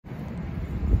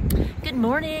Good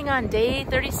morning on day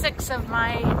 36 of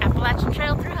my Appalachian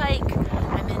Trail through hike.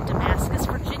 I'm in Damascus,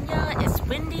 Virginia. It's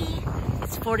windy.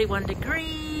 It's 41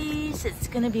 degrees. It's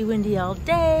gonna be windy all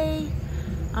day.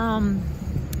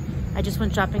 I just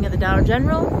went shopping at the Dollar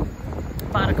General.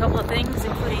 Bought a couple of things,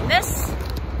 including this,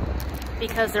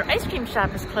 because their ice cream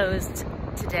shop is closed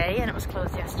today, and it was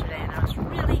closed yesterday, and I was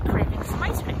really craving some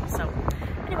ice cream. So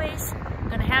anyways, I'm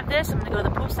gonna have this. I'm gonna go to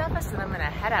the post office, and I'm gonna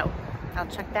head out. I'll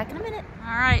check back in a minute.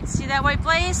 All right, see that white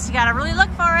place? You gotta really look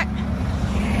for it.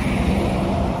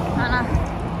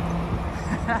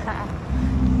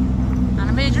 On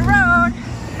a major road.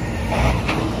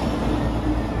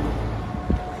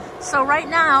 So right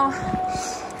now,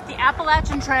 the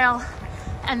Appalachian Trail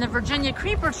and the Virginia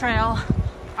Creeper Trail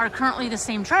are currently the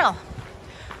same trail.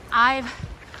 I've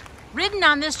ridden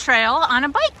on this trail on a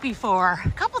bike before,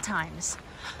 a couple times.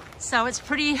 So it's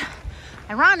pretty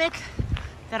ironic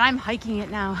that I'm hiking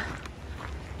it now.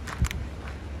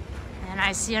 And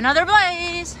I see another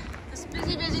blaze, this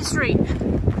busy street.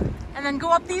 And then go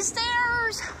up these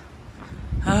stairs.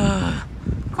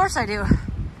 Of course I do.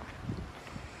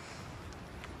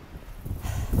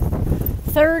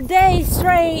 Third day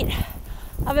straight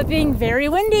of it being very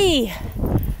windy.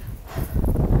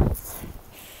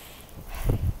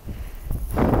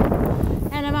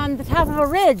 And I'm on the top of a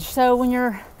ridge, so when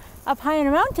you're up high in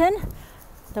a mountain,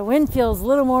 the wind feels a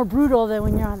little more brutal than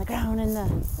when you're on the ground in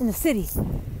the city.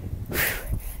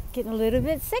 Getting a little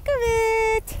bit sick of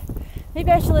it.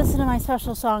 Maybe I should listen to my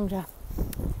special song to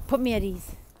put me at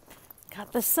ease.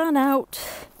 Got the sun out.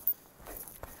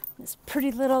 This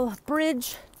pretty little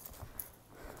bridge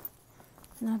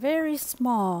and a very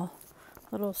small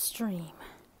little stream.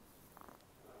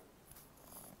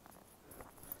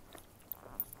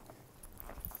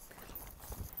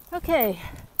 Okay,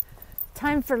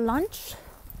 time for lunch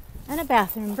and a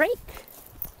bathroom break.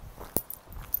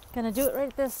 Gonna do it right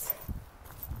at this,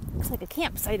 looks like a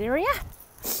campsite area.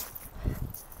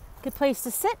 Good place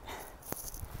to sit,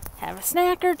 have a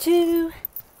snack or two,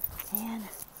 and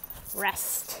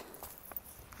rest.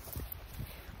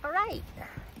 All right,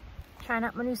 trying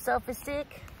out my new selfie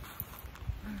stick.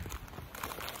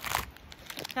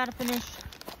 Gotta finish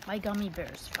my gummy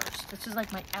bears first. This is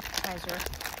like my appetizer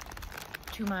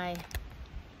to my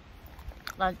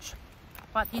lunch.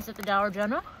 Bought these at the Dollar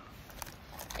General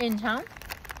in town.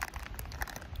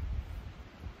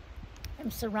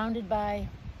 I'm surrounded by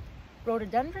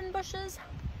rhododendron bushes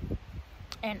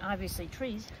and obviously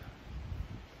trees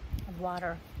and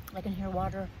water. I can hear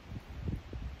water.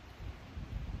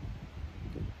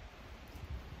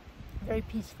 Very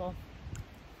peaceful.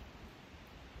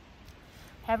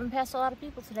 Haven't passed a lot of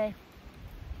people today.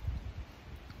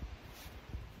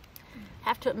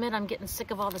 Have to admit, I'm getting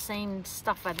sick of all the same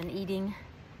stuff I've been eating.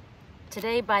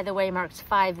 Today, by the way, marks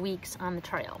 5 weeks on the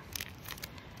trail.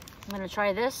 I'm gonna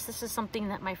try this. This is something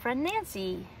that my friend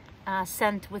Nancy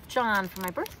sent with John for my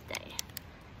birthday.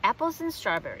 Apples and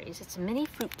strawberries. It's a mini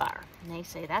fruit bar. And they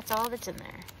say that's all that's in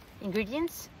there.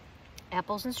 Ingredients,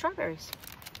 apples and strawberries.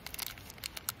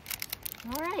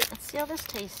 All right, let's see how this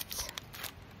tastes.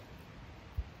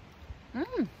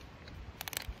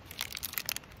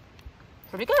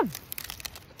 Pretty good.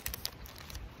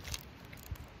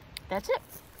 That's it.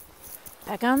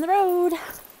 Back on the road.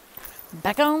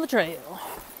 Back on the trail.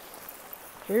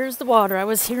 Here's the water I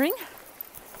was hearing.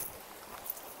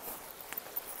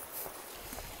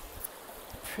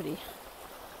 Pretty.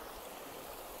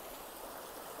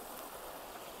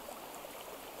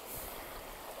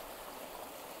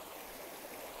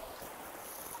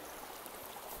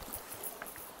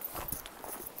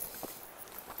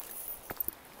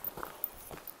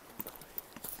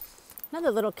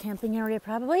 Another little camping area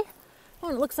probably. Oh,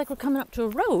 and it looks like we're coming up to a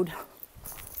road.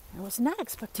 I was not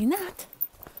expecting that.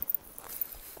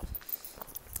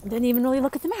 Didn't even really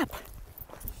look at the map.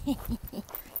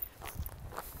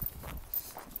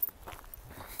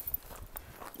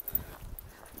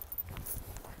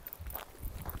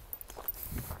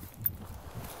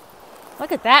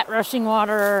 Look at that rushing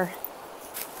water.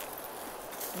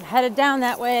 I'm headed down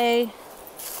that way.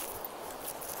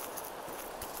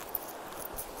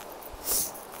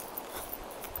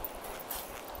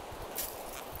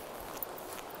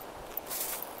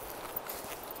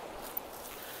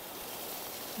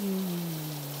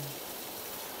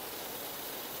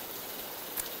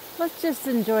 Let's just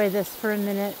enjoy this for a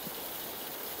minute.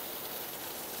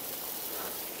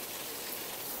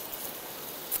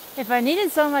 If I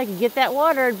needed something, I could get that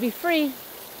water. It'd be free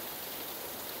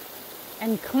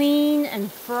and clean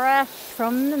and fresh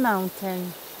from the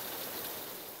mountain.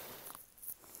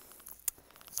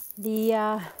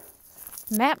 The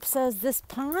map says this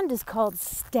pond is called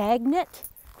Stagnant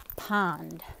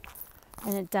pond.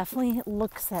 And it definitely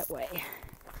looks that way.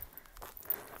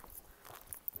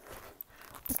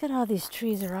 Look at how these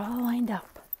trees are all lined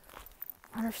up.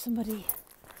 I wonder if somebody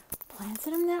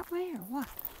planted them that way or what.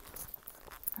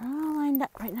 They're all lined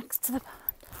up right next to the pond.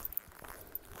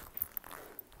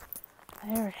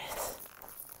 There it is.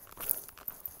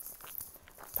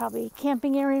 Probably a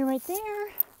camping area right there.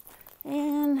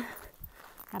 And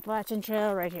Appalachian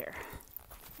Trail right here.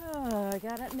 Oh, I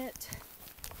gotta admit,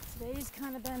 today's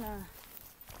kind of been a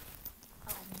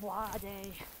blah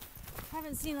day.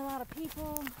 Haven't seen a lot of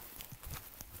people.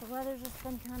 The weather's just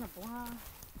been kind of blah.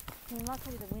 I mean,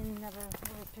 luckily the wind never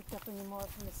really picked up anymore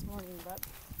from this morning, but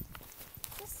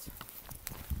just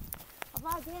a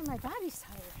blah day and my body's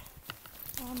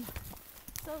tired.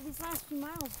 So these last few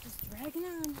miles just dragging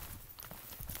on.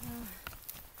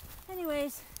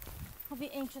 Anyways, I'll be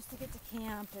anxious to get to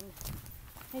camp and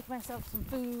make myself some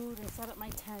food and set up my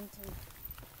tent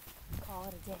and call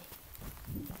it a day.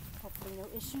 Hopefully no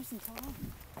issues until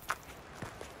then.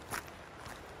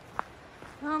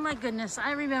 Oh my goodness,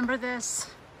 I remember this.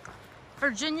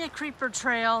 Virginia Creeper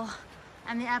Trail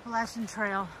and the Appalachian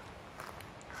Trail.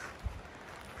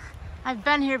 I've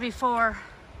been here before.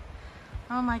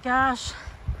 Oh my gosh.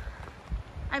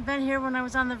 I've been here when I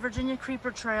was on the Virginia Creeper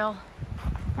Trail.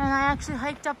 And I actually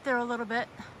hiked up there a little bit.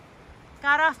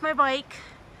 Got off my bike.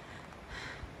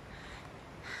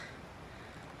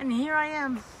 And here I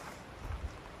am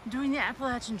doing the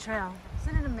Appalachian Trail.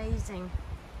 Isn't it amazing?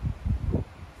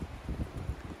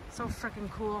 So freaking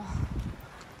cool.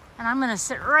 And I'm gonna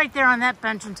sit right there on that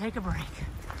bench and take a break.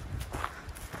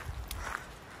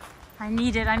 I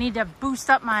need it. I need to boost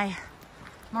up my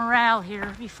morale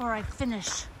here before I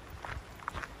finish.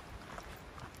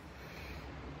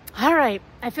 All right,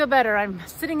 I feel better. I'm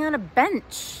sitting on a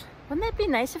bench. Wouldn't that be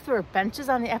nice if there were benches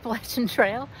on the Appalachian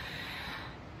Trail?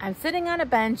 I'm sitting on a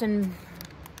bench, and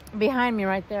behind me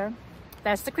right there,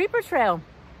 that's the Creeper Trail.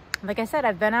 Like I said,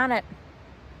 I've been on it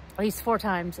at least 4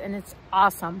 times, and it's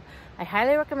awesome. I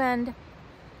highly recommend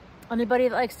anybody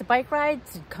that likes to bike ride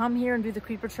to come here and do the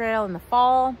Creeper Trail in the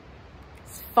fall.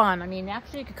 It's fun. I mean,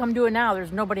 actually, you could come do it now.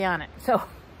 There's nobody on it. So,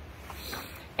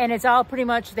 and it's all pretty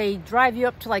much, they drive you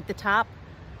up to like the top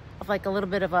of like a little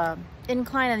bit of a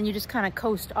incline, and then you just kind of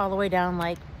coast all the way down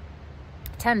like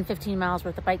 10, 15 miles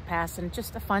worth of bike pass, and it's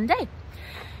just a fun day.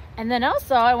 And then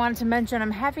also I wanted to mention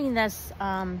I'm having this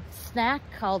snack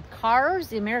called Cars,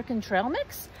 the American Trail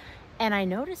Mix, and I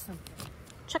noticed something.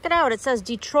 Check it out. It says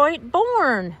Detroit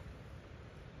born.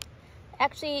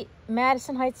 Actually,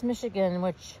 Madison Heights, Michigan,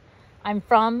 which I'm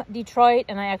from Detroit,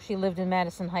 and I actually lived in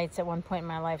Madison Heights at one point in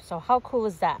my life. So how cool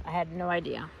is that? I had no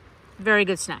idea. Very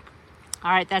good snack.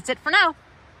 All right, that's it for now.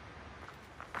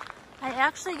 I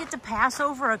actually get to pass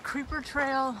over a Creeper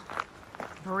Trail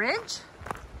bridge.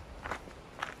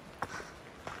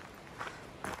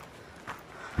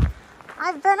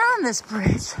 I've been on this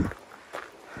bridge.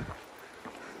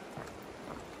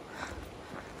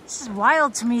 This is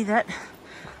wild to me that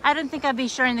I didn't think I'd be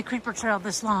sharing the Creeper Trail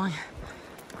this long.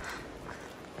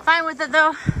 Fine with it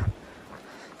though.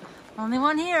 Only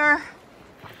one here.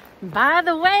 By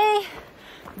the way,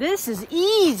 this is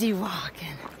easy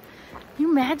walking. Can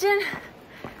you imagine?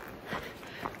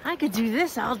 I could do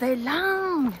this all day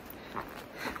long.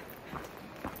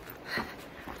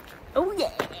 Oh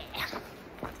yeah.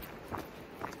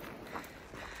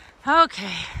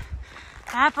 Okay,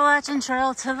 Appalachian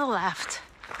Trail to the left.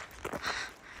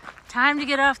 Time to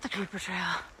get off the Creeper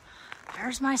Trail.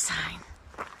 There's my sign.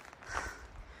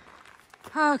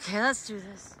 Okay, let's do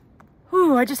this.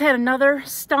 Ooh, I just had another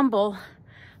stumble,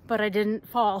 but I didn't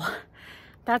fall.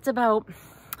 That's about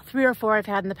 3 or 4 I've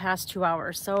had in the past 2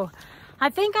 hours. So I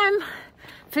think I'm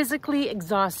physically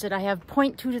exhausted. I have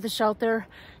 0.2 to the shelter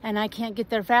and I can't get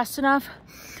there fast enough.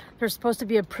 There's supposed to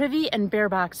be a privy and bear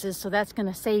boxes, so that's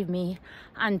gonna save me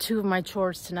on 2 of my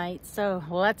chores tonight. So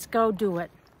let's go do it.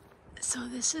 So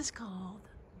this is called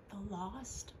the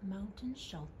Lost Mountain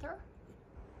Shelter.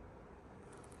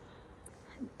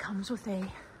 It comes with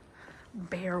a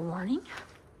bear warning.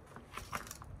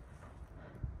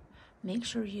 Make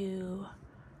sure you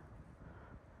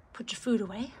put your food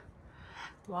away.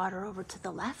 Water over to the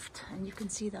left, and you can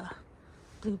see the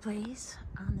blue blaze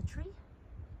on the tree.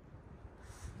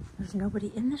 There's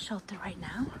nobody in the shelter right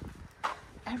now.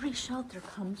 Every shelter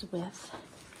comes with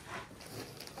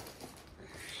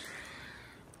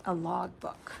a log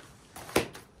book.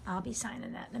 I'll be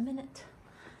signing that in a minute.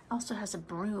 Also has a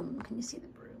broom. Can you see the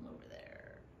broom over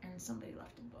there? And somebody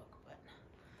left a book, but.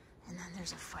 And then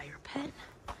there's a fire pit.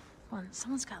 Well,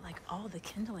 someone's got like all the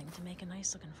kindling to make a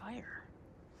nice looking fire.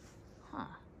 Huh.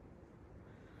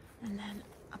 And then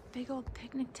a big old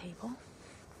picnic table.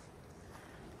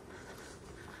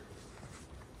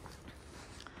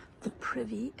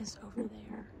 privy is over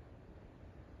there.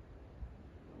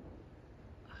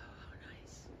 Oh,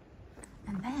 nice.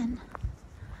 And then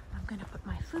I'm gonna put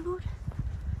my food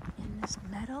in this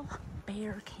metal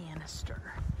bear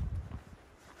canister.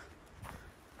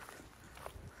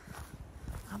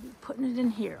 I'll be putting it in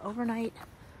here, overnight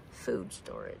food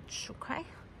storage, okay?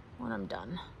 When I'm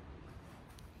done.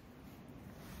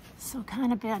 So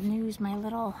kind of bad news, my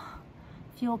little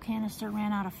fuel canister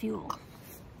ran out of fuel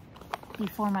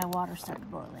before my water started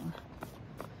boiling.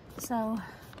 So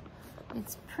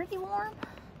it's pretty warm.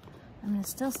 I'm gonna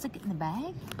still stick it in the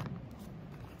bag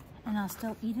and I'll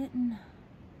still eat it in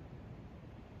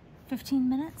 15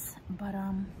 minutes, but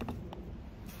it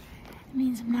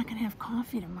means I'm not gonna have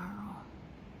coffee tomorrow.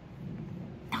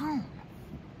 Darn.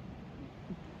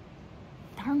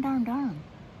 Darn, darn, darn.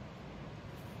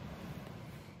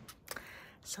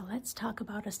 So let's talk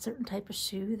about a certain type of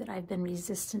shoe that I've been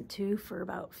resistant to for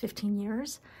about 15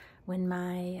 years. When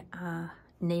my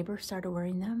neighbor started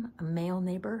wearing them, a male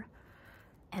neighbor,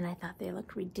 and I thought they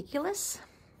looked ridiculous.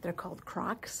 They're called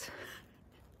Crocs.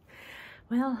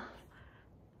 Well,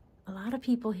 a lot of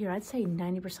people here, I'd say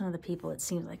 90% of the people, it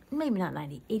seems like, maybe not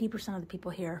 90, 80% of the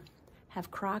people here have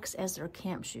Crocs as their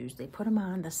camp shoes. They put them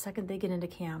on the second they get into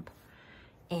camp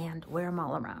and wear them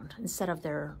all around instead of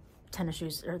their tennis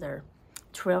shoes or their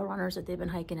trail runners that they've been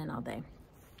hiking in all day.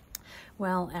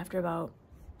 Well, after about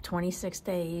 26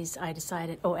 days, I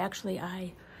decided, oh, actually,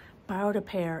 I borrowed a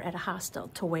pair at a hostel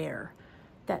to wear.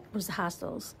 That was the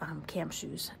hostel's camp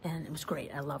shoes, and it was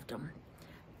great. I loved them.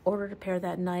 Ordered a pair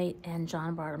that night, and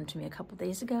John brought them to me a couple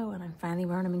days ago, and I'm finally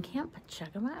wearing them in camp.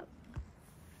 Check them out.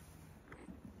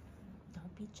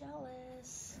 Don't be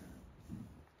jealous.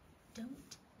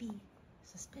 Don't be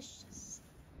suspicious.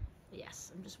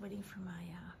 Yes, I'm just waiting for my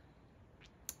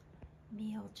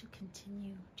meal to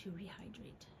continue to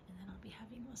rehydrate, and then I'll be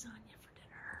having lasagna for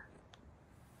dinner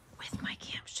with my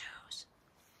camp shoes.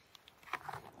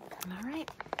 All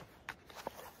right,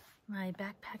 my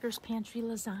backpacker's pantry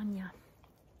lasagna.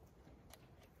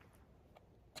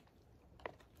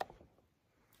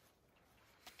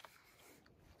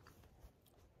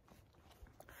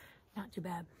 Not too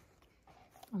bad.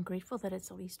 I'm grateful that it's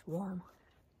at least warm,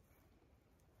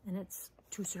 and it's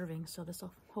 2 servings, so this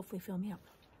will hopefully fill me up.